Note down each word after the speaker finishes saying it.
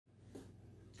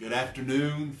Good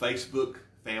afternoon, Facebook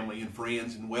family and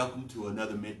friends, and welcome to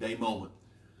another Midday Moment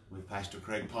with Pastor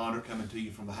Craig Ponder coming to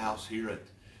you from the house here at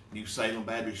New Salem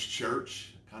Baptist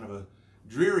Church. Kind of a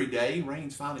dreary day.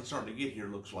 Rain's finally starting to get here,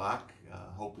 looks like.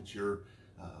 Hope that you're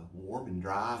warm and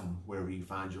dry and wherever you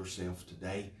find yourself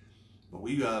today. But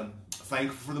we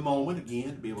thankful for the moment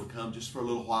again to be able to come just for a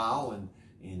little while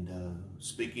and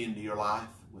speak into your life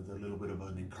with a little bit of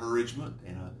an encouragement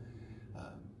and a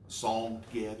song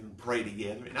together and pray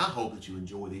together. And I hope that you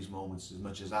enjoy these moments as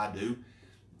much as I do.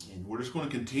 And we're just going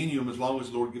to continue them as long as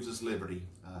the Lord gives us liberty.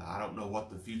 I don't know what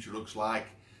the future looks like,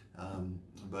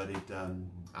 but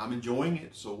I'm enjoying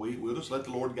it. So we'll just let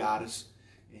the Lord guide us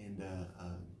and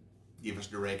give us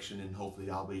direction, and hopefully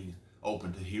I'll be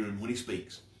open to hearing when He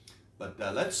speaks. But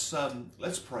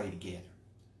let's pray together.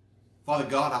 Father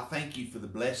God, I thank You for the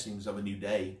blessings of a new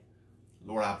day.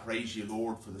 Lord, I praise You,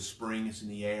 Lord, for the spring that's in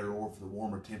the air, Lord, for the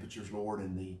warmer temperatures, Lord,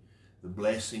 and the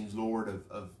blessings, Lord,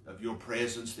 of Your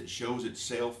presence that shows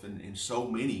itself in so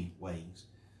many ways.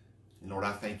 And Lord,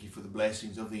 I thank You for the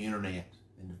blessings of the internet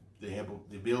and the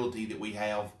ability that we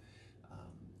have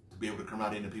to be able to come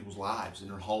right into people's lives, in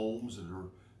their homes,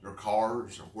 or their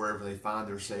cars, or wherever they find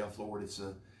themselves, Lord.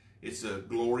 It's a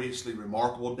gloriously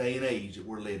remarkable day and age that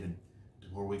we're living, to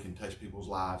where we can touch people's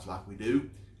lives like we do.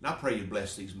 And I pray You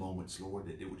bless these moments, Lord,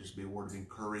 that it would just be a word of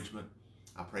encouragement.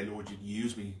 I pray, Lord, You'd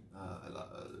use me,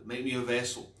 make me a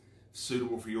vessel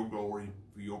suitable for Your glory,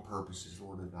 for Your purposes,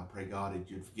 Lord. And I pray, God,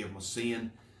 that You'd forgive my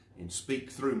sin and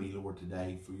speak through me, Lord,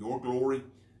 today for Your glory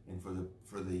and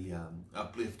for the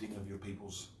uplifting of Your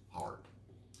people's heart.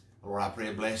 Lord, I pray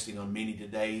a blessing on many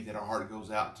today that our heart goes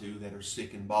out to, that are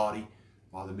sick in body.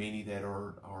 Father, many that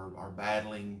are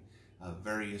battling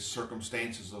various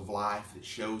circumstances of life that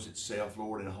shows itself,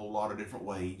 Lord, in a whole lot of different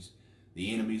ways.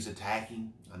 The enemy's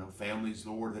attacking. I know families,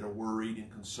 Lord, that are worried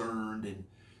and concerned. And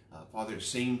Father, it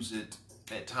seems that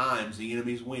at times the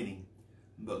enemy's winning.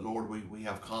 But Lord, we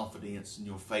have confidence in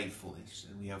Your faithfulness.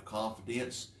 And we have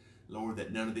confidence, Lord,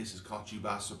 that none of this has caught You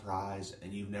by surprise.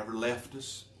 And You've never left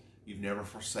us. You've never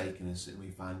forsaken us. And we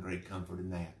find great comfort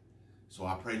in that. So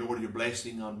I pray, Lord, Your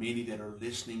blessing on many that are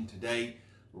listening today.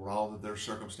 Lord, all of their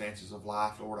circumstances of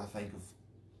life, Lord, I think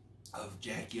of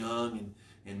Jack Young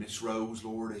and Miss Rose,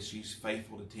 Lord, as she's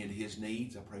faithful to tend to his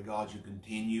needs. I pray, God, You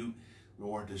continue,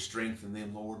 Lord, to strengthen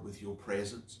them, Lord, with Your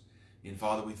presence. And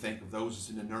Father, we think of those that's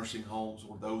in the nursing homes,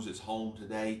 or those that's home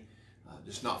today,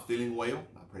 just not feeling well.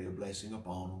 I pray a blessing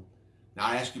upon them. Now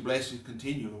I ask You blessings to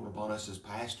continue, Lord, upon us as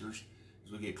pastors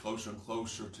as we get closer and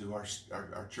closer to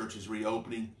our church's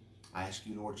reopening. I ask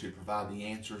You, Lord, to provide the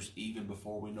answers even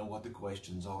before we know what the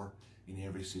questions are in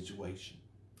every situation.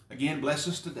 Again, bless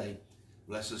us today.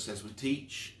 Bless us as we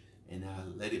teach, and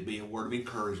let it be a word of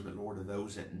encouragement, Lord, to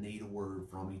those that need a word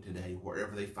from You today,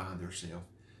 wherever they find themselves.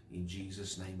 In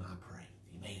Jesus' name I pray.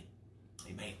 Amen.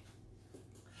 Amen.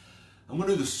 I'm going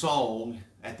to do the song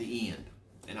at the end,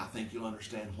 and I think you'll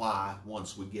understand why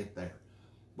once we get there.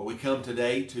 But we come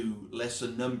today to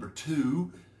lesson number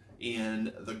 2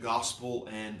 in the Gospel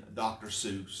and Dr.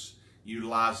 Seuss,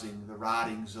 utilizing the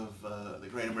writings of the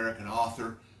great American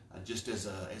author just as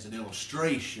an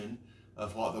illustration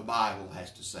of what the Bible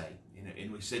has to say.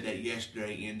 And we said that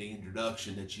yesterday in the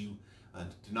introduction, that you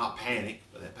to not panic,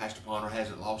 that Pastor Ponder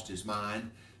hasn't lost his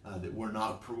mind, that we're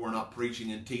not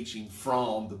preaching and teaching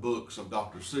from the books of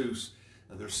Dr. Seuss.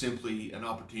 There's simply an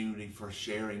opportunity for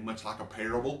sharing, much like a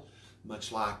parable,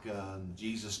 much like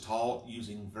Jesus taught,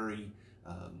 using very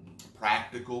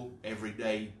practical,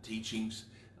 everyday teachings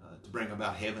to bring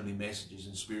about heavenly messages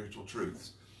and spiritual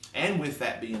truths. And with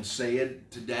that being said,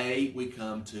 today we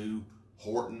come to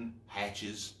Horton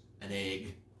Hatches an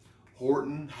Egg.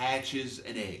 Horton Hatches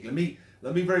an Egg.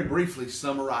 Let me very briefly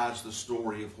summarize the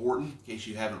story of Horton, in case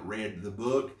you haven't read the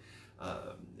book.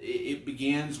 It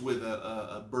begins with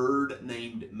a bird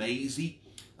named Maisie.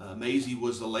 Maisie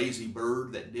was a lazy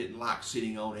bird that didn't like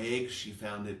sitting on eggs. She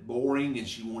found it boring, and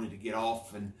she wanted to get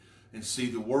off and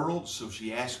see the world. So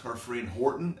she asked her friend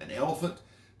Horton, an elephant,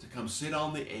 to come sit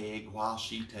on the egg while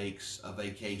she takes a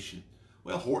vacation.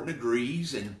 Well, Horton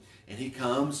agrees, and he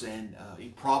comes and he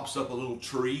props up a little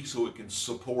tree so it can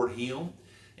support him.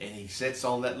 And he sits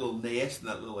on that little nest and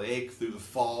that little egg through the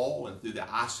fall and through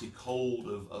the icy cold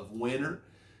of winter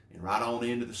and right on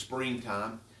into the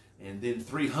springtime. And then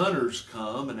 3 hunters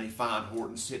come, and they find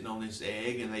Horton sitting on this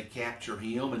egg, and they capture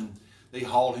him, and they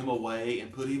haul him away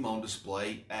and put him on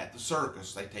display at the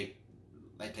circus. They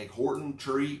take Horton,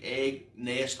 tree, egg,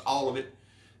 nest, all of it,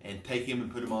 and take him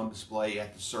and put him on display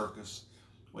at the circus.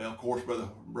 Well, of course,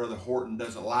 Brother Horton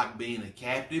doesn't like being a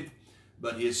captive,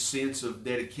 but his sense of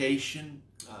dedication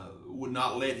would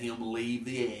not let him leave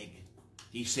the egg.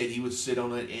 He said he would sit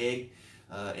on an egg,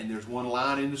 and there's one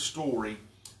line in the story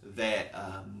that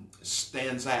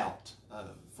stands out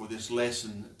for this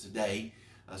lesson today.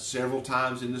 Several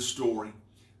times in the story,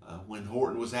 when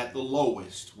Horton was at the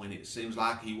lowest, when it seems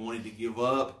like he wanted to give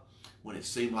up, when it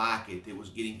seemed like it was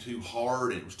getting too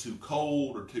hard, it was too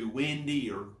cold or too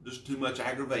windy or just too much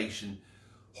aggravation,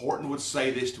 Horton would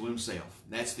say this to himself.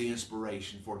 That's the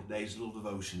inspiration for today's little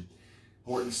devotion.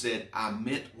 Horton said, "I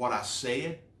meant what I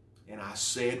said, and I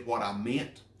said what I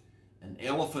meant. An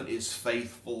elephant is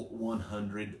faithful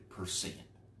 100%.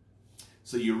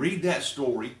 So you read that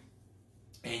story,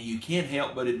 and you can't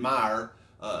help but admire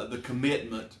the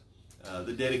commitment,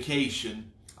 the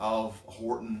dedication of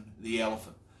Horton the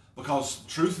elephant. Because the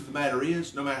truth of the matter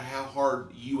is, no matter how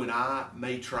hard you and I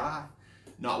may try,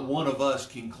 not one of us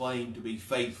can claim to be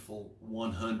faithful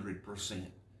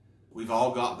 100%. We've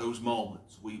all got those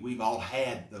moments. We've all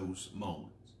had those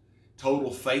moments.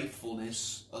 Total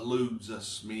faithfulness eludes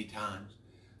us many times.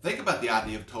 Think about the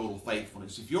idea of total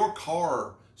faithfulness. If your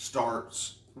car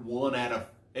starts 1 out of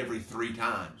every 3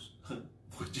 times,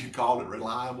 would you call it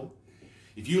reliable?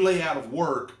 If you lay out of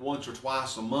work once or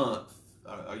twice a month,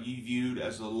 are you viewed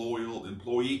as a loyal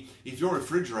employee? If your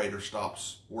refrigerator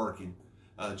stops working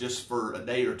just for a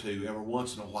day or two every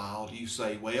once in a while, do you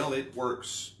say, well, it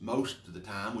works most of the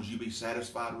time? Would you be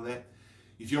satisfied with that?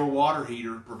 If your water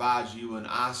heater provides you an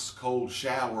ice-cold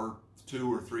shower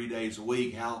 2 or 3 days a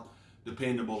week, how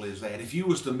dependable is that? If you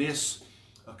was to miss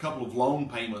a couple of loan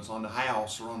payments on the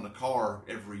house or on the car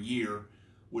every year,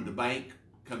 would the bank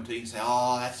come to you and say,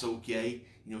 oh, that's okay,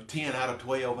 10 out of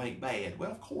 12 ain't bad?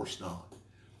 Well, of course not.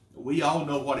 We all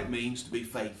know what it means to be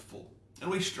faithful, and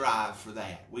we strive for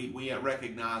that. We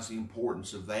recognize the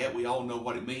importance of that. We all know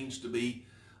what it means to be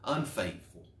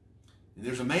unfaithful. And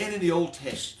there's a man in the Old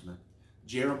Testament,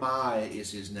 Jeremiah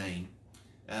is his name,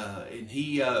 and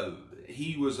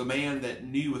he was a man that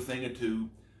knew a thing or two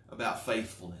about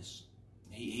faithfulness.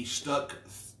 He stuck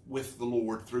with the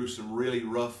Lord through some really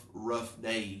rough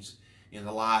days in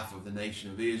the life of the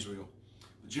nation of Israel.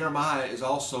 Jeremiah is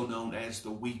also known as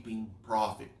the weeping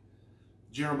prophet.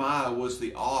 Jeremiah was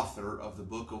the author of the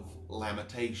book of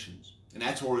Lamentations. And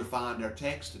that's where we find our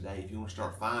text today. If you want to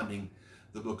start finding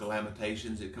the book of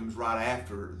Lamentations, it comes right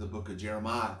after the book of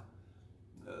Jeremiah.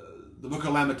 The book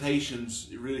of Lamentations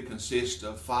really consists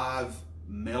of 5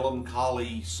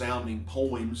 melancholy sounding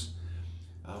poems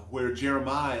where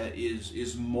Jeremiah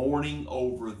is mourning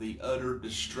over the utter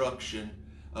destruction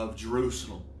of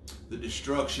Jerusalem, the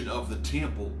destruction of the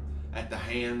temple at the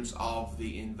hands of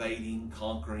the invading,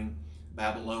 conquering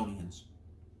Babylonians.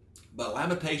 But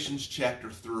Lamentations chapter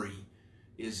 3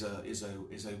 is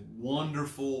a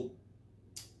wonderful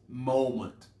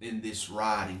moment in this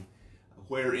writing,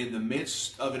 where in the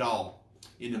midst of it all,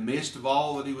 in the midst of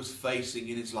all that he was facing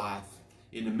in his life,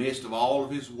 in the midst of all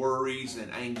of his worries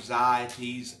and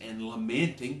anxieties and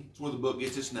lamenting, that's where the book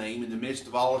gets its name, in the midst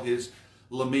of all of his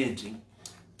lamenting,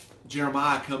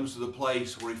 Jeremiah comes to the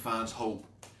place where he finds hope.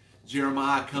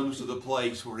 Jeremiah comes to the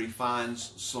place where he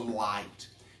finds some light.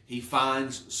 He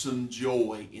finds some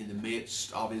joy in the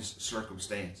midst of his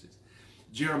circumstances.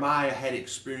 Jeremiah had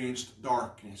experienced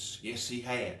darkness. Yes, he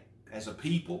had, as a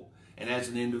people and as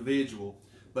an individual.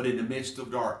 But in the midst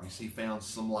of darkness, he found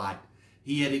some light.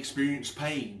 He had experienced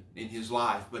pain in his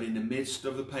life, but in the midst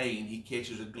of the pain, he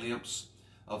catches a glimpse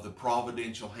of the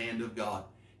providential hand of God.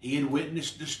 He had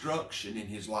witnessed destruction in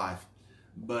his life,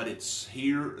 but it's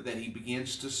here that he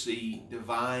begins to see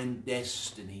divine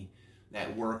destiny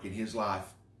at work in his life.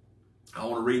 I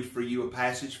want to read for you a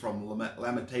passage from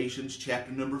Lamentations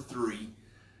chapter number 3.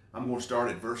 I'm going to start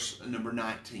at verse number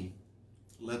 19.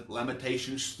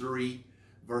 Lamentations 3,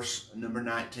 verse number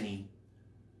 19.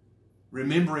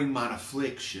 Remembering mine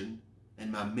affliction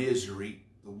and my misery,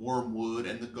 the wormwood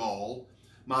and the gall,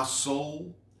 my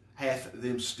soul hath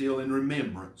them still in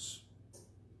remembrance,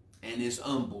 and is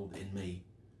humbled in me.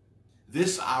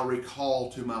 This I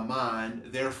recall to my mind,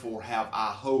 therefore have I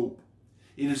hope.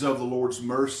 It is of the Lord's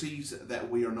mercies that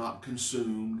we are not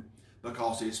consumed,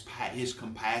 because his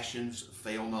compassions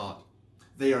fail not.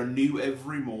 They are new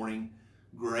every morning.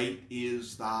 Great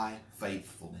is thy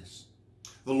faithfulness.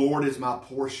 The Lord is my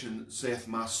portion, saith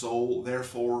my soul,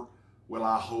 therefore will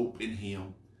I hope in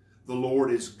him. The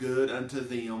Lord is good unto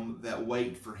them that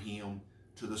wait for him,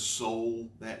 to the soul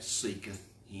that seeketh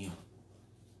him.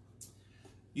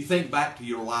 You think back to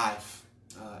your life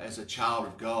as a child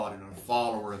of God and a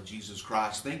follower of Jesus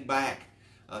Christ. Think back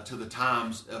to the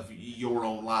times of your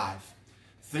own life.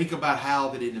 Think about how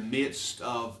that in the midst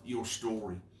of your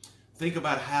story, think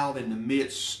about how in the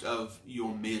midst of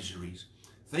your miseries,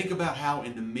 Think about how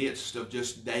in the midst of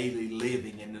just daily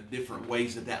living and the different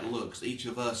ways that that looks, each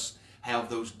of us have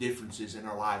those differences in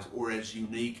our lives. We're as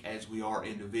unique as we are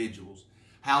individuals.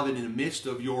 How that in the midst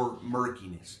of your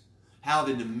murkiness, how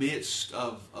that in the midst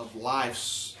of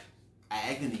life's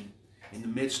agony, in the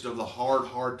midst of the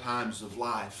hard times of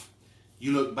life,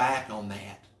 you look back on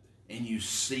that and you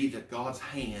see that God's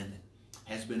hand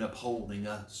has been upholding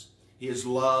us. His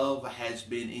love has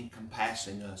been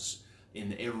encompassing us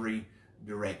in every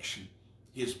direction.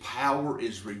 His power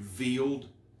is revealed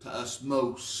to us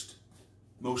most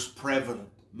prevalent,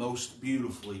 most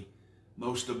beautifully,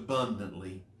 most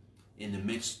abundantly in the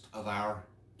midst of our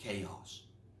chaos.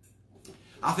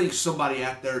 I think somebody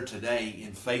out there today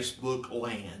in Facebook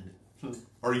land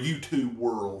or YouTube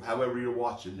world, however you're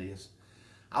watching this,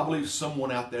 I believe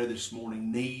someone out there this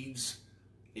morning needs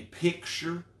a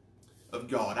picture of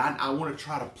God. I want to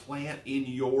try to plant in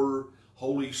your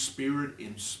Holy Spirit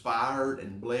inspired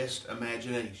and blessed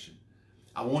imagination.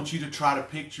 I want you to try to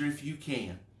picture, if you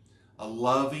can, a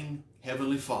loving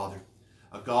Heavenly Father,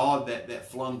 a God that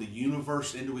flung the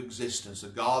universe into existence, a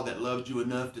God that loved you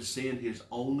enough to send His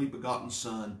only begotten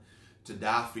Son to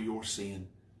die for your sin.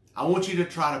 I want you to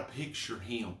try to picture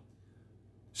Him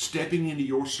stepping into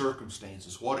your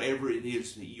circumstances, whatever it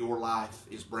is that your life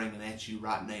is bringing at you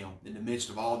right now, in the midst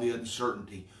of all the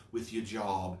uncertainty with your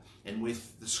job and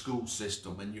with the school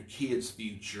system and your kids'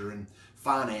 future and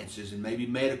finances and maybe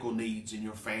medical needs in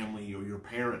your family or your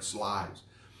parents' lives.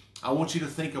 I want you to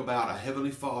think about a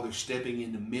Heavenly Father stepping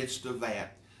in the midst of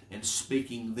that and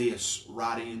speaking this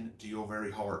right into your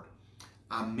very heart.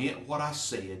 I meant what I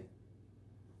said,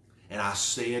 and I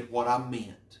said what I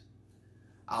meant.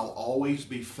 I'll always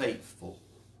be faithful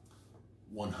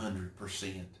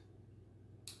 100%.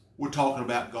 We're talking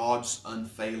about God's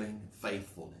unfailing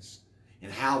faithfulness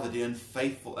and how the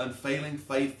unfailing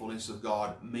faithfulness of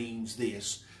God means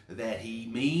this, that He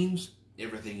means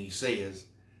everything He says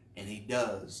and He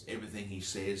does everything He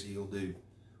says He'll do.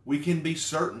 We can be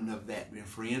certain of that, my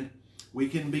friend. We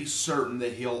can be certain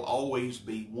that He'll always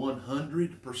be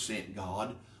 100%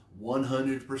 God,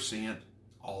 100%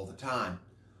 all the time.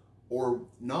 Or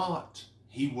not,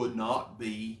 He would not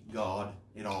be God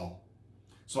at all.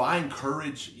 So I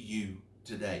encourage you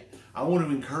today. I want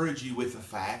to encourage you with the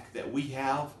fact that we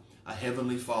have a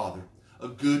Heavenly Father, a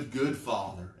good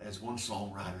Father, as one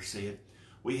songwriter said.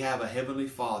 We have a Heavenly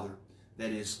Father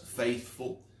that is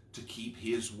faithful to keep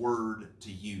His word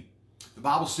to you. The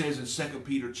Bible says in 2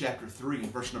 Peter chapter 3,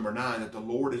 verse number 9, that the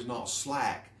Lord is not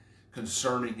slack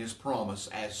concerning His promise,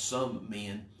 as some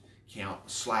men count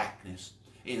slackness.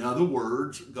 In other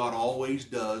words, God always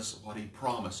does what He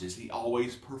promises. He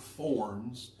always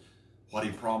performs what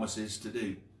He promises to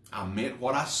do. I meant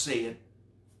what I said.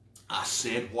 I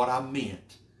said what I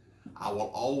meant. I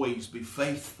will always be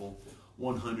faithful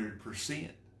 100%.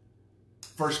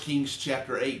 1 Kings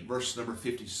chapter 8, verse number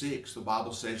 56, the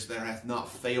Bible says, there hath not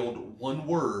failed one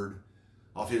word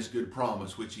of His good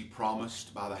promise, which He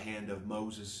promised by the hand of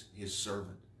Moses, His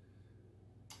servant.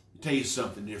 I'll tell you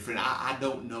something different. I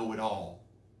don't know it all.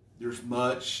 There's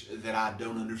much that I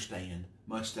don't understand,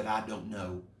 much that I don't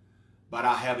know. But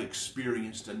I have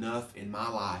experienced enough in my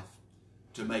life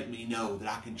to make me know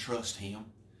that I can trust Him,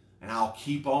 and I'll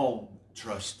keep on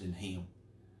trusting Him.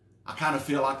 I kind of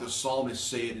feel like the psalmist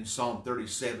said in Psalm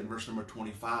 37, verse number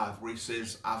 25, where he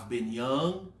says, I've been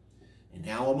young and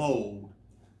now I'm old,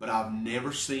 but I've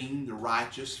never seen the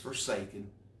righteous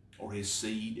forsaken or his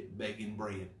seed begging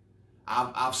bread.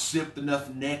 I've sipped enough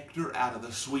nectar out of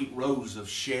the sweet rose of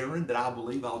Sharon that I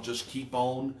believe I'll just keep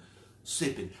on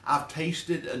sipping. I've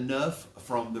tasted enough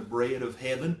from the bread of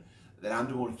heaven that I'm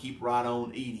going to keep right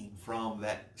on eating from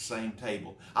that same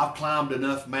table. I've climbed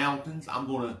enough mountains, I'm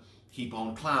going to keep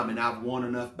on climbing. I've won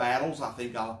enough battles, I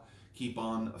think I'll keep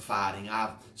on fighting.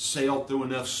 I've sailed through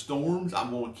enough storms,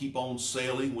 I'm going to keep on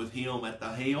sailing with Him at the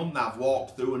helm. I've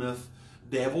walked through enough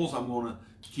devils, I'm going to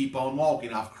keep on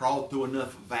walking. I've crawled through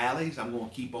enough valleys, I'm going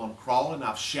to keep on crawling.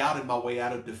 I've shouted my way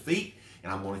out of defeat,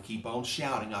 and I'm going to keep on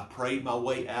shouting. I prayed my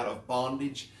way out of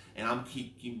bondage, and I'm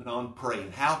keeping on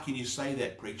praying. How can you say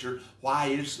that, preacher? Why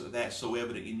is that so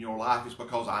evident in your life? It's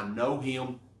because I know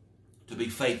Him to be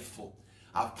faithful.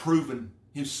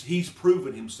 He's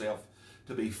proven Himself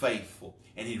to be faithful,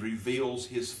 and He reveals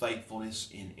His faithfulness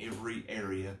in every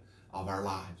area of our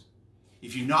lives.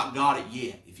 If you've not got it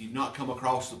yet, if you've not come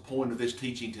across the point of this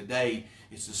teaching today,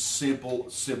 it's a simple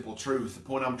truth. The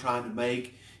point I'm trying to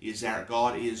make is that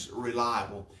God is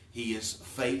reliable. He is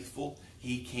faithful.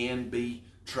 He can be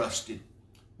trusted.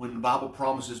 When the Bible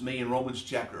promises me in Romans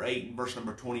chapter 8 and verse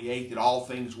number 28 that all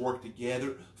things work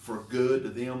together for good to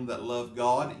them that love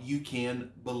God, you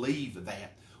can believe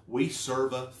that. We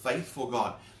serve a faithful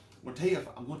God. I'm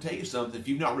going to tell you something. If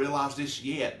you've not realized this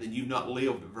yet, then you've not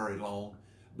lived very long.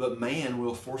 But man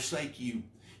will forsake you.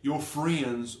 Your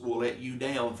friends will let you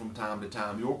down from time to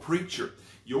time. Your preacher,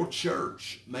 your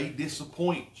church may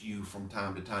disappoint you from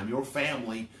time to time. Your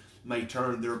family may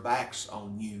turn their backs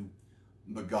on you.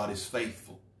 But God is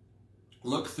faithful.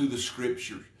 Look through the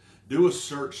scriptures. Do a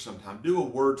search sometime. Do a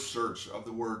word search of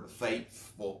the word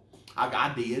faithful.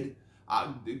 I did.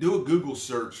 Do a Google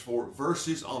search for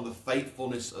verses on the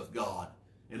faithfulness of God.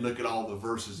 And look at all the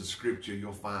verses of scripture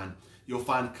you'll find. You'll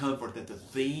find comfort that the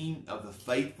theme of the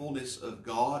faithfulness of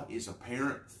God is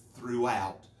apparent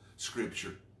throughout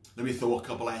scripture. Let me throw a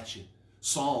couple at you.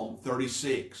 Psalm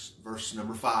 36, verse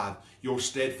number 5. Your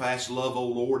steadfast love, O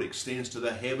Lord, extends to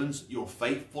the heavens, your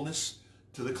faithfulness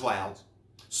to the clouds.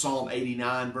 Psalm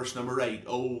 89, verse number 8.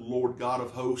 O Lord God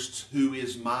of hosts, who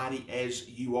is mighty as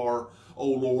you are, O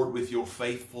Lord, with your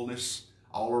faithfulness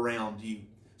all around you.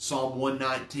 Psalm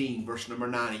 119, verse number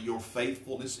 90. Your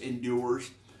faithfulness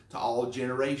endures to all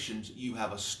generations. You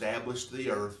have established the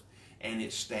earth, and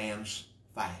it stands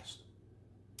fast.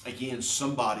 Again,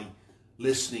 somebody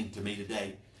listening to me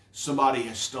today, somebody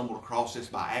has stumbled across this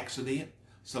by accident.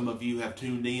 Some of you have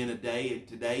tuned in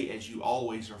today, as you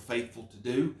always are faithful to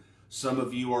do. Some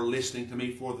of you are listening to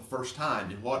me for the first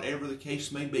time, and whatever the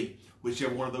case may be,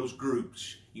 whichever one of those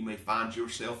groups you may find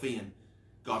yourself in,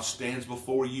 God stands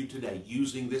before you today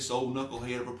using this old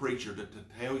knucklehead of a preacher to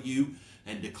tell you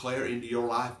and declare into your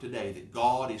life today that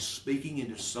God is speaking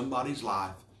into somebody's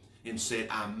life and said,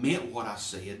 I meant what I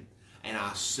said, and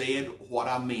I said what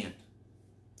I meant.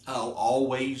 I'll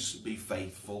always be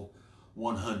faithful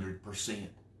 100%.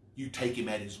 You take Him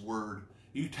at His word.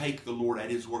 You take the Lord at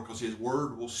His word, because His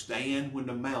word will stand when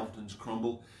the mountains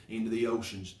crumble into the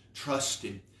oceans. Trust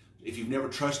Him. If you've never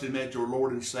trusted Him as your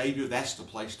Lord and Savior, that's the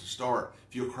place to start.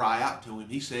 If you'll cry out to Him,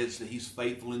 He says that He's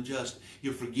faithful and just.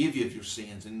 He'll forgive you of your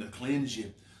sins and to cleanse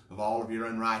you of all of your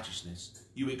unrighteousness.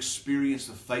 You experience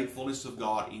the faithfulness of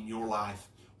God in your life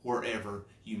wherever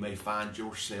you may find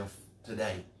yourself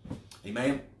today.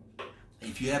 Amen.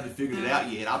 If you haven't figured it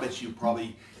out yet, I bet you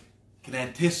probably can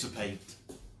anticipate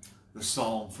the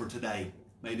song for today.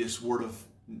 May this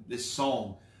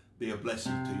song be a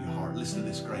blessing to your heart. Listen to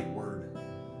this great word.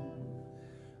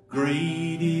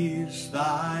 Great is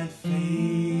thy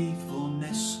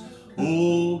faithfulness,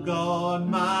 O God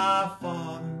my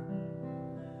Father.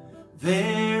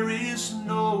 There is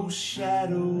no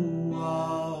shadow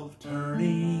of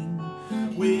turning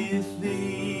with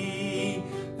thee.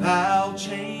 Thou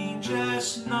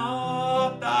changest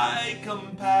not, thy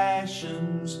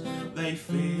compassions, they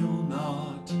fail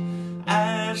not.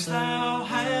 As thou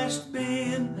hast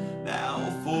been,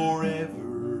 thou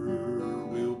forever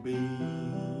will be.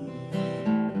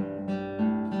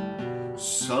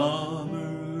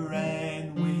 Summer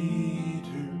and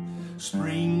winter,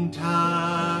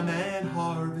 springtime and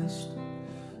harvest,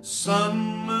 sun,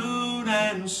 moon,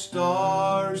 and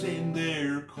stars in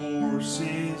their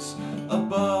courses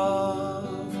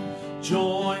above,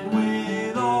 join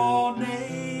with all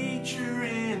nature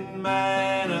in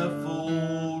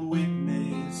manifold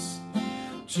witness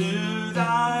to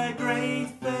thy great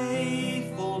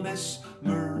faithfulness,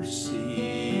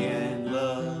 mercy, and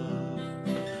love.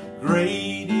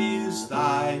 Great is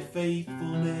thy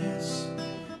faithfulness,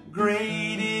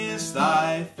 great is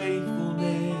thy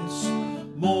faithfulness.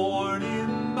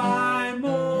 Morning by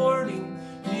morning,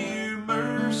 new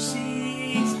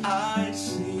mercies I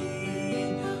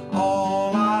see.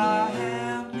 All I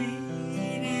have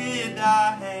needed,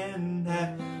 thy hand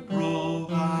hath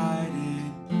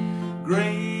provided.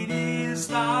 Great is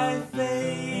thy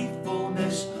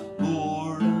faithfulness,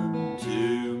 Lord,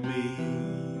 unto me.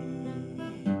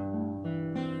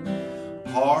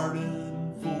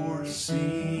 Pardon for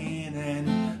sin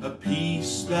and a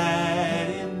peace that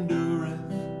endureth,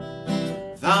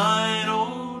 thine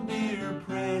own dear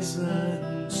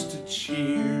presence to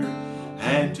cheer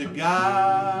and to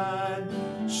guide,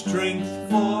 strength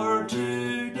for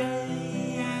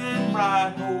today and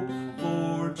bright hope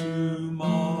for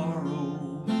tomorrow,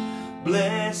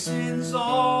 blessings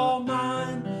all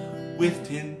mine with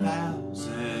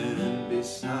 10,000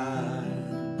 beside.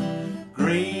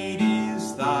 Great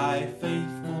is thy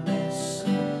faithfulness,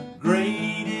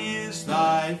 great is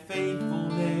thy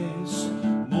faithfulness.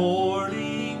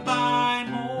 Morning by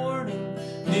morning,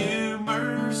 new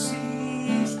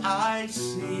mercies I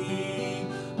see.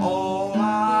 All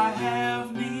I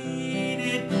have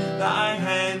needed, thy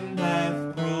hand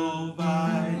hath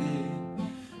provided.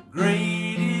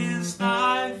 Great is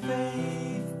thy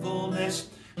faithfulness,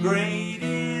 great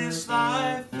is thy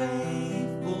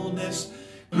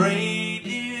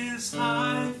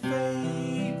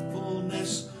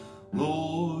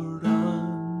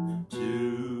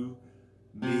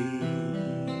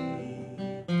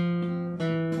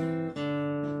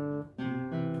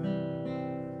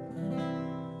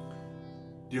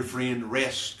Dear friend,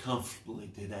 rest comfortably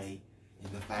today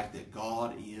in the fact that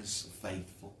God is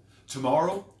faithful.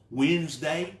 Tomorrow,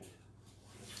 Wednesday,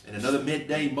 in another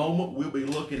midday moment, we'll be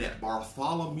looking at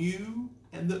Bartholomew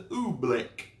and the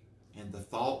oobleck. And the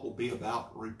thought will be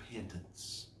about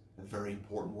repentance. A very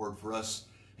important word for us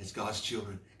as God's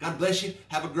children. God bless you.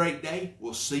 Have a great day.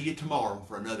 We'll see you tomorrow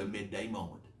for another midday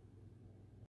moment.